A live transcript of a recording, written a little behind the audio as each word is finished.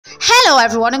Hello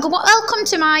everyone and welcome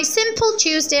to my simple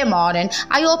Tuesday morning.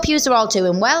 I hope you are all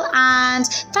doing well and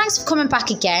thanks for coming back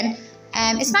again.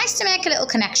 It's nice to make a little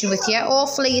connection with you.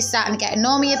 Hopefully you're starting to get to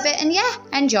know me a bit and yeah,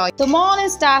 enjoy. The morning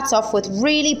starts off with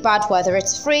really bad weather.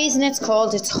 It's freezing, it's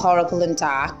cold, it's horrible and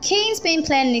dark. Keane's been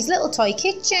playing in his little toy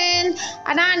kitchen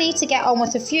and I need to get on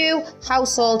with a few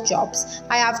household jobs.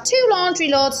 I have 2 laundry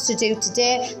loads to do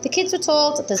today. The kids were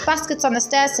told there's baskets on the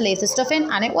stairs to leave the stuff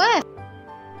in and it worked.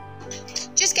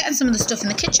 Just getting some of the stuff in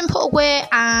the kitchen put away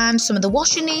and some of the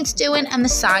washing needs doing and the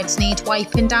sides need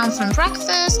wiping down from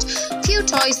breakfast. A few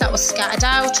toys that were scattered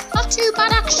out. Not too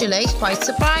bad actually, quite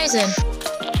surprising.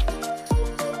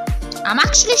 I'm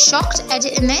actually shocked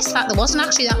editing this, that there wasn't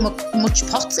actually that much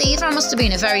pots either. I must have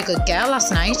been a very good girl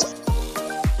last night.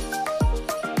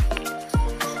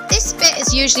 This bit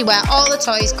is usually where all the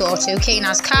toys go to. Keane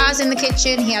has cars in the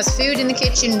kitchen, he has food in the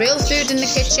kitchen, real food in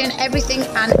the kitchen, everything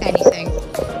and anything.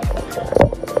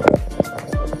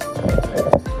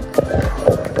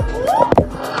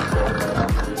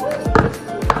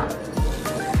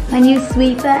 My new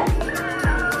sweeper.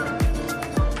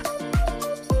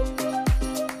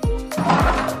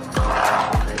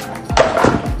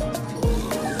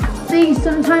 These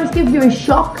sometimes give you a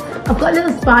shock. I've got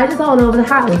little spiders all over the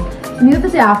house. And the other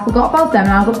day I forgot about them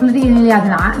and I got bloody nearly had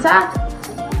an heart attack.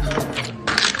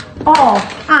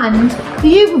 Oh, and the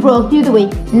Hoover broke the other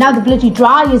week. Now the bloody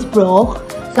dryer's broke.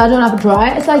 So I don't have a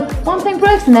dryer. It's like one thing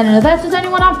breaks and then another. Does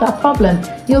anyone have that problem?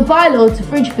 You'll buy loads of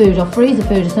fridge food or freezer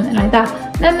food or something like that.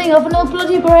 Then the oven will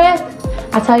bloody break.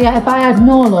 I tell you, if I had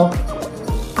no luck,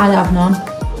 I'd have none.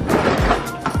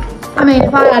 I mean,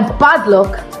 if I had bad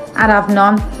luck, I'd have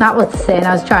none. That was the saying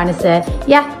I was trying to say.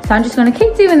 Yeah, so I'm just going to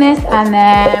keep doing this and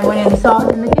then we're going to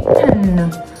sort in the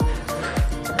kitchen.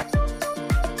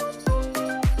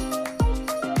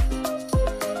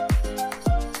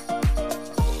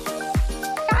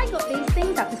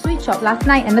 Shop last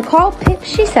night and they're called pips,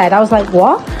 she said. I was like,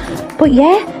 what? But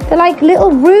yeah, they're like little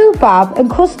rhubarb and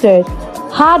custard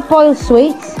hard boiled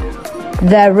sweets.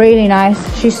 They're really nice.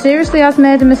 She seriously has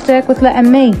made a mistake with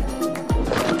letting me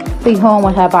be home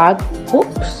with her bag.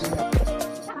 Oops.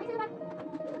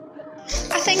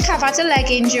 I think I've had a leg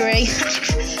injury.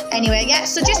 Anyway, yeah,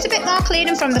 so just a bit more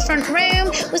cleaning from the front room.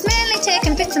 Was mainly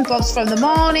taking bits and bobs from the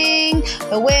morning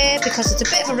away because it's a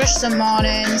bit of a rush some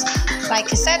mornings. Like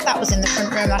I said, that was in the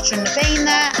front room, that shouldn't have been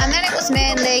there. And then it was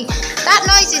mainly, that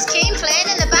noise is Keane playing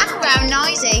in the background,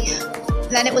 noisy.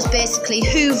 Then it was basically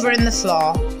hoovering the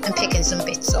floor and picking some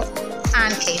bits up.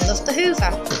 And Keane loved the hoover.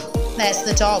 There's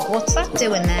the dog. What's that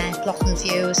doing there? Blocking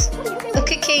views. Look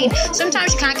at Keane.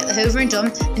 Sometimes you can't get the hoovering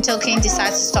done until Keane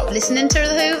decides to stop listening to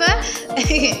the hoover.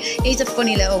 He's a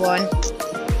funny little one.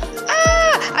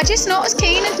 I just noticed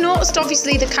Keane had noticed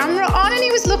obviously the camera on and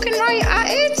he was looking right at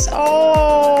it.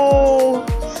 Oh.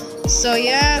 So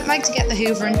yeah, I'd like to get the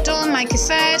hoovering done. Like I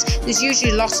said, there's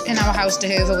usually lots in our house to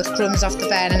hoover with crumbs off the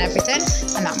bed and everything.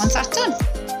 And that one's that done.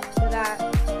 So that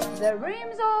the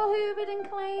room's all hoovered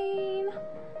and clean.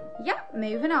 Yep,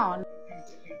 moving on.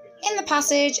 In the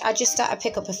passage, I just started to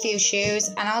pick up a few shoes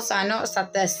and also I noticed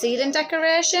that the ceiling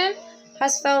decoration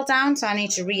has fell down, so I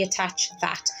need to reattach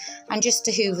that. And just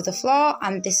to hoover the floor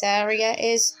and this area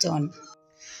is done.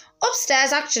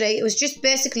 Upstairs, actually, it was just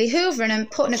basically hoovering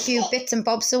and putting a few bits and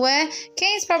bobs away.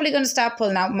 Kane's probably going to start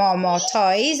pulling out more and more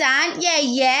toys. And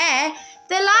yeah,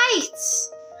 the lights.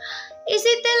 Is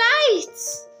it the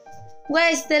lights?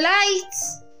 Where's the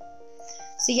lights?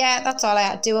 So yeah, that's all I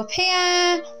had to do up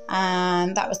here.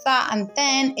 And that was that. And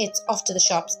then it's off to the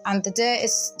shops. And the day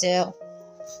is still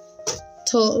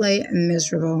totally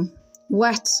miserable.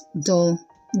 Wet, dull.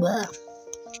 Blech.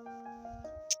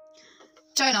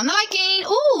 Turn on the lighting.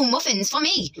 Ooh, muffins for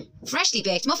me. Freshly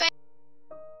baked muffins.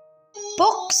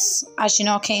 Books, as you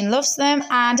know, Keane loves them,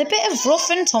 and a bit of rough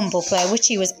and tumble play, which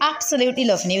he was absolutely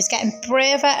loving. He was getting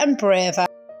braver and braver.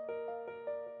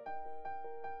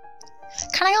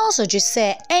 Can I also just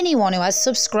say, anyone who has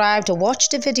subscribed or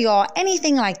watched a video or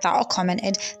anything like that or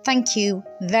commented, thank you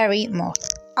very much.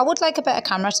 I would like a better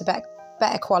camera to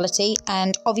better quality,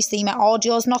 and obviously my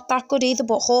audio's not that good either,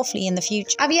 but hopefully in the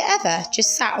future. Have you ever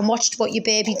just sat and watched what your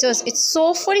baby does? It's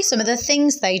so funny, some of the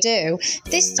things they do.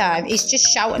 This time he's just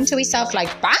shouting to himself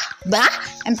like bah, bah,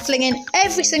 and flinging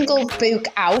every single book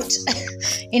out.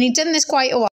 And he'd done this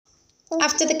quite a while.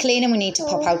 After the cleaning, we need to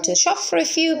pop out to the shop for a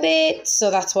few bits, so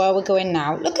that's where we're going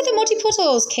now. Look at the muddy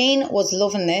puddles. Keane was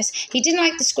loving this. He didn't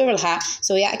like the squirrel hat,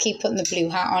 so he had to keep putting the blue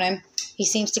hat on him. He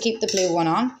seems to keep the blue one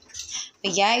on.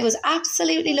 But yeah, he was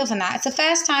absolutely loving that. It's the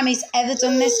first time he's ever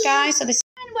done this, guys. So this.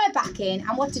 And we're back in.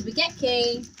 And what did we get,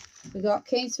 Keane? We got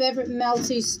Keane's favourite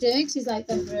Melty sticks. He's like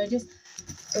them for ages.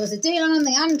 There was a deal on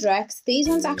the Andrex. These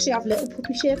ones actually have little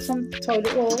puppy shapes on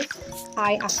toilet rolls.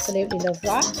 I absolutely love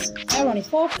that. They're only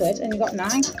 £4 and you got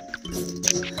 9.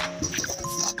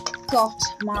 Got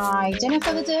my dinner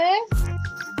for the day.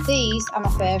 These are my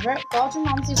favourite. Gordon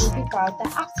Ramsay would be proud.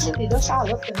 They're absolutely lush. I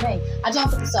love them, me. I don't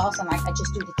put the sauce on, like, I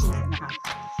just do the cheese in the ham.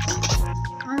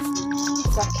 And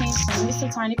that came some little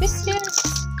tiny biscuits.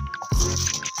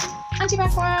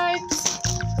 Anti-bac wipes.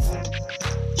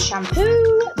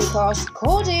 Shampoo, because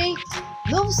Cody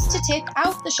loves to take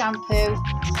out the shampoo.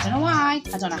 I don't know why,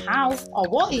 I don't know how or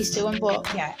what he's doing, but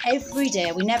yeah, every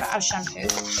day we never have shampoo.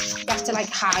 We have to like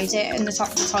hide it in the top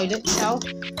of the toilet, you know.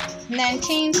 And then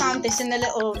Keane found this in the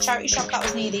little charity shop that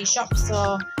was near these shops,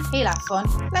 so he'll have fun.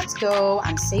 Let's go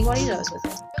and see what he does with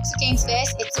it. Looks at Keane's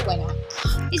face, it's a winner.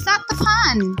 Is that the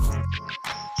pan?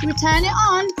 Should we turn it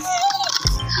on?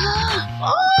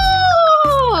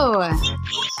 Oh!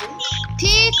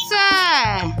 Pizza!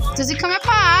 Does it come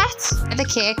apart? The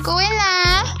cake go in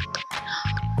there.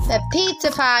 The pizza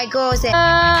pie goes in.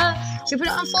 Should we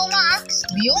put it on full max?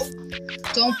 Yup.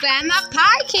 Don't burn that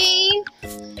pie, Keane.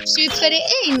 Should we put it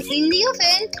in the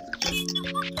oven?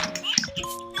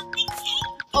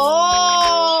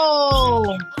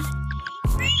 Oh!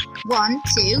 1,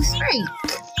 2, 3.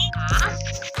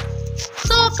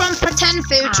 So from pretend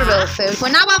food to real food, we're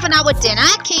now having our dinner.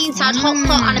 Keane's had hot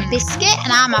pot and a biscuit,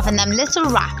 and I'm having them little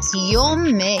wraps.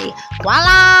 Yummy.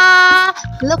 Voila!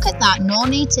 Look at that, no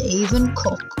need to even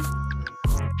cook.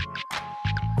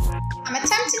 I'm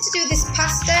attempting to do this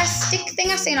pasta stick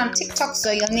thing I've seen on TikTok,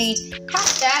 so you'll need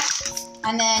pasta,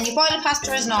 and then you boil the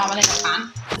pasta as normal in a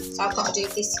pan. So I've got to do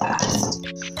this first.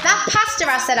 That pasta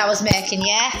I said I was making,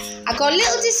 yeah? I got a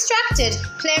little distracted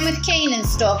playing with Keane and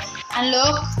stuff, and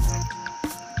look,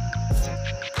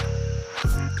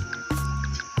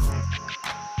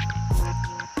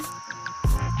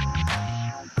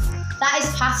 that is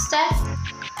pasta.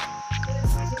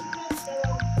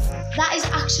 That is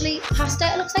actually pasta.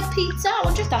 It looks like pizza. I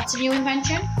wonder if that's a new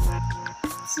invention.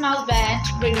 It smells burnt,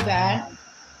 really burnt.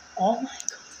 Oh my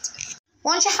god.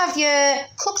 Once you have your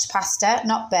cooked pasta,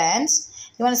 not burnt,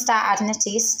 you want to start adding it to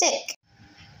your stick.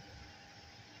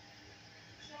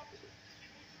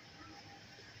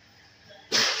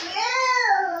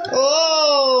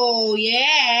 Oh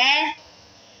yeah.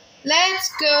 Let's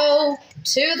go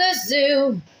to the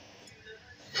zoo.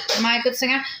 Am I a good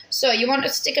singer? So you want to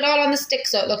stick it all on the stick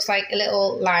so it looks like a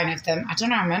little line of them. I don't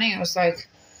know how many. It was like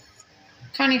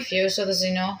kind of few, so there's,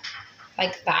 you know,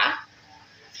 like that.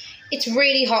 It's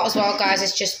really hot as well, guys.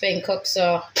 It's just been cooked,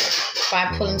 so by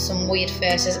pulling some weird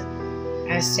faces,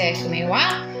 it's taken me a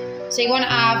while. So you want to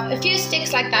have a few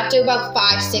sticks like that. Do about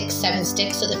 5, 6, 7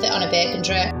 sticks so they fit on a baking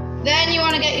tray. Then you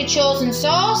want to get your chosen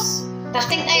sauce. I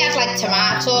think they had like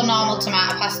tomato, normal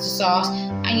tomato pasta sauce,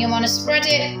 and you want to spread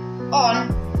it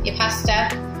on your pasta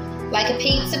like a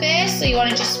pizza base, so you want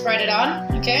to just spread it on,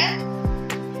 okay?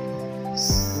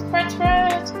 Spread.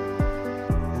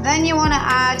 Then you want to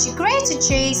add your grated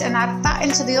cheese and add that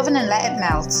into the oven and let it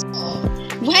melt.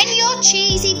 When your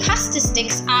cheesy pasta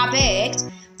sticks are baked,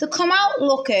 they come out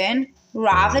looking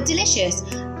rather delicious.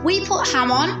 We put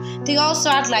ham on. They also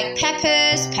add like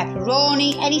peppers,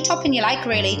 pepperoni, any topping you like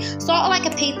really. Sort of like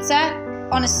a pizza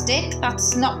on a stick.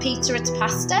 That's not pizza, it's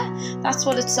pasta. That's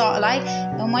what it's sort of like.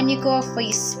 And when you go for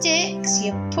your sticks,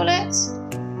 you pull it,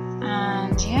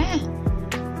 and yeah,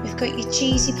 we've got your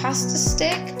cheesy pasta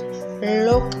stick.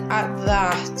 Look at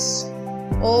that.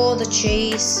 Oh, the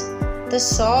cheese, the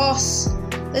sauce,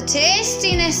 the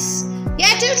tastiness.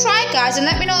 Yeah, do try it, guys, and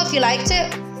let me know if you liked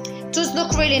it. It does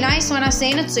look really nice when I've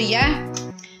seen it, so yeah,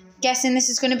 guessing this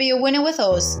is going to be a winner with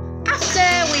us. After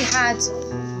we had,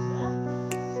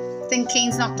 I think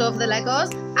Keane's knocked over the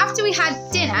Legos. After we had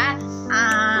dinner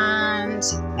and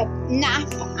a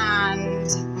nap and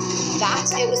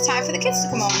that, it was time for the kids to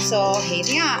come home. So here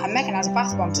they are, and Megan has a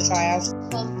bath bomb to try out.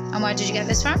 And where did you get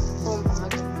this from?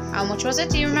 How much was it?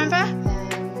 Do you remember?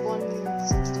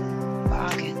 160.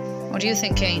 Bargain. What do you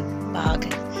think, Keane?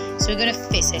 Bargain. So we're going to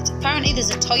fit it. Apparently there's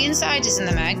a toy inside, isn't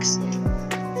there, Megs?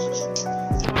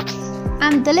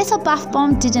 And the little bath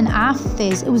bomb didn't half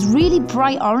fizz. It was really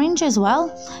bright orange as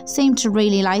well. Seemed to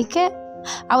really like it.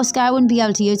 Our Sky wouldn't be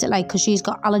able to use it like because she's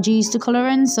got allergies to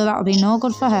colouring, so that would be no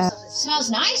good for her. It smells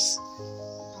nice.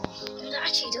 It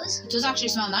actually does. It does actually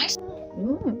smell nice.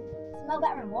 Smell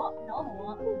better than what? Normal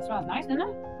what? It smells nice, doesn't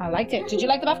it? I liked it. Did you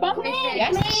like the bath bomb?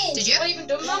 Yes. Did you? What have you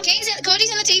done, Mum? Cody's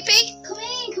in the teepee. Come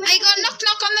in. Are you going knock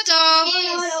knock on the door?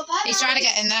 Yes. He's trying to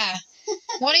get in there.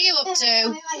 What are you up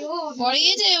to? What are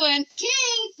you doing?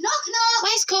 King, knock knock.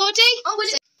 Where's Cody? Oh,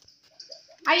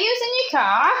 Are you using your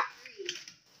car?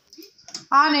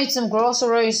 I need some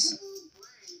groceries.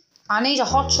 I need a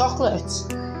hot chocolate.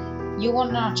 You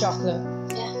want a hot chocolate?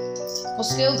 Yeah. Was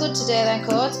school good today then,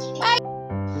 Codes?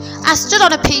 I stood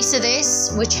on a piece of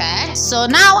this, which hurt, so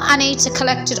now I need to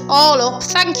collect it all up.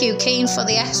 Thank you, Keen, for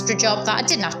the extra job that I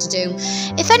didn't have to do.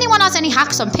 If anyone has any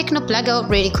hacks on picking up Lego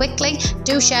really quickly,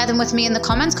 do share them with me in the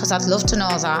comments, because I'd love to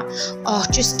know that. Oh,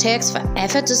 it just takes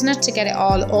forever, doesn't it, to get it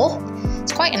all up?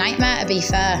 It's quite a nightmare, to be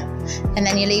fair. And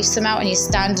then you leave some out and you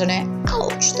stand on it.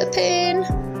 Ouch, the pain.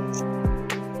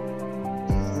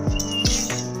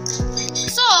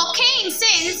 So, Keen,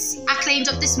 since I cleaned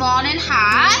up this morning,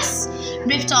 has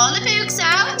ripped all the books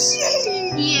out.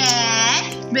 Yeah.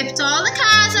 Ripped all the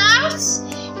cars out.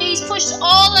 He's pushed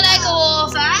all the Lego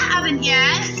over, haven't you?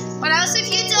 What else have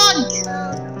you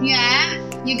done? Yeah.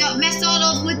 You got messed all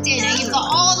over with dinner. You've got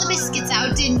all the biscuits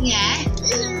out, didn't you?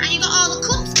 And you got all the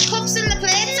cups and the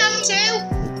plates out too.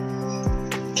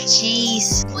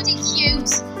 Jeez. What a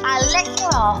cute. A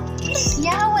Lego.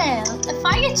 Yeah, well, a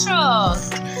fire truck.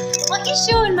 What you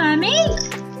showing, Mommy?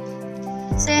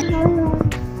 Say hello.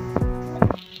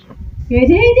 Ready?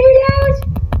 Do it out.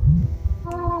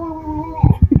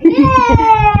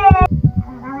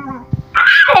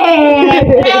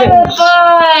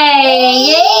 Boy.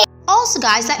 Yeah. Also,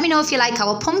 guys, let me know if you like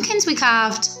our pumpkins we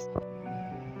carved.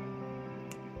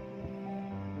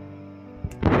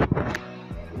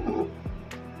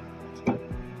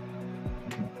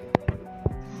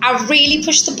 I really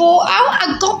pushed the boat out.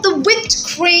 I got the whipped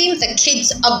cream. The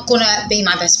kids are gonna be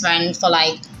my best friend for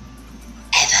like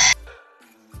ever.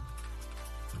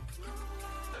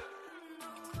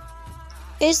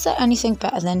 Is there anything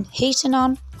better than heating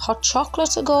on hot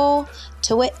chocolate to go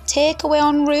to take away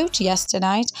en route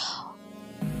yesterday?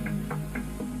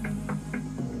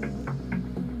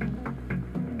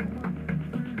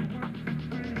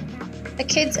 The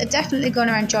kids are definitely going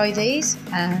to enjoy these,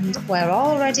 and we're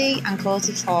all ready and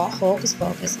cosy for Hocus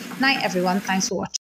Pocus. Night everyone, thanks for watching.